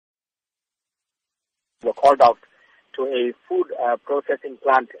were called out to a food processing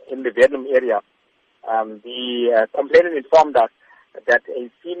plant in the Verulam area. The complainant informed us that a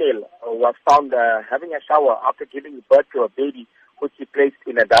female was found having a shower after giving birth to a baby, which she placed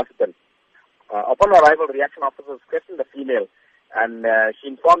in a dustbin. Upon arrival, reaction officers questioned the female, and she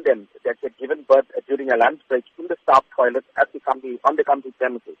informed them that she had given birth during a lunch break in the staff toilet on the company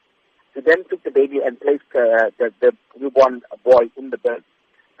premises. She then took the baby and placed the newborn boy in the bin.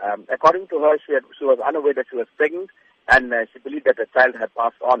 According to her, she was unaware that she was pregnant, and she believed that the child had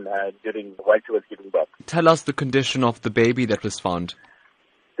passed on while she was giving birth. Tell us the condition of the baby that was found.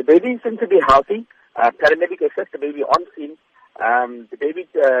 The baby seemed to be healthy. Paramedic assessed the baby on scene. The baby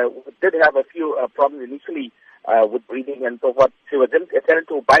did have a few problems initially with breathing and so forth. She was then attended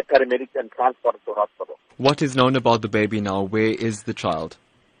to by paramedics and transported to hospital. What is known about the baby now? Where is the child?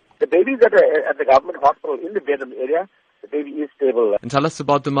 The baby is at the government hospital in the Verulam area. The baby is stable. And tell us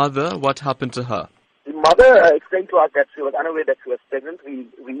about the mother. What happened to her? The mother explained to us that she was unaware that she was pregnant. We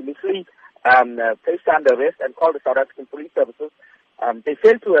initially placed her under arrest and called the South African Police Services. They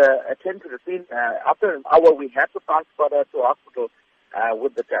failed to attend to the scene. After an hour, we had to transfer her to hospital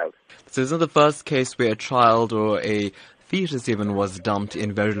with the child. So this is not the first case where a child or a fetus even was dumped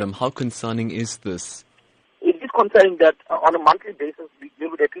in Verulam. How concerning is this? It is concerning that on a monthly basis, we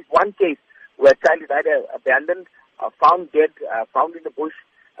deal with at least one case where a child is either abandoned, found dead, found in the bush,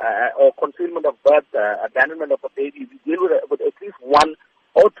 or concealment of birth, abandonment of a baby. We deal with at least one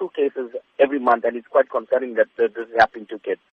or two cases every month, and it's quite concerning that this is happening to kids.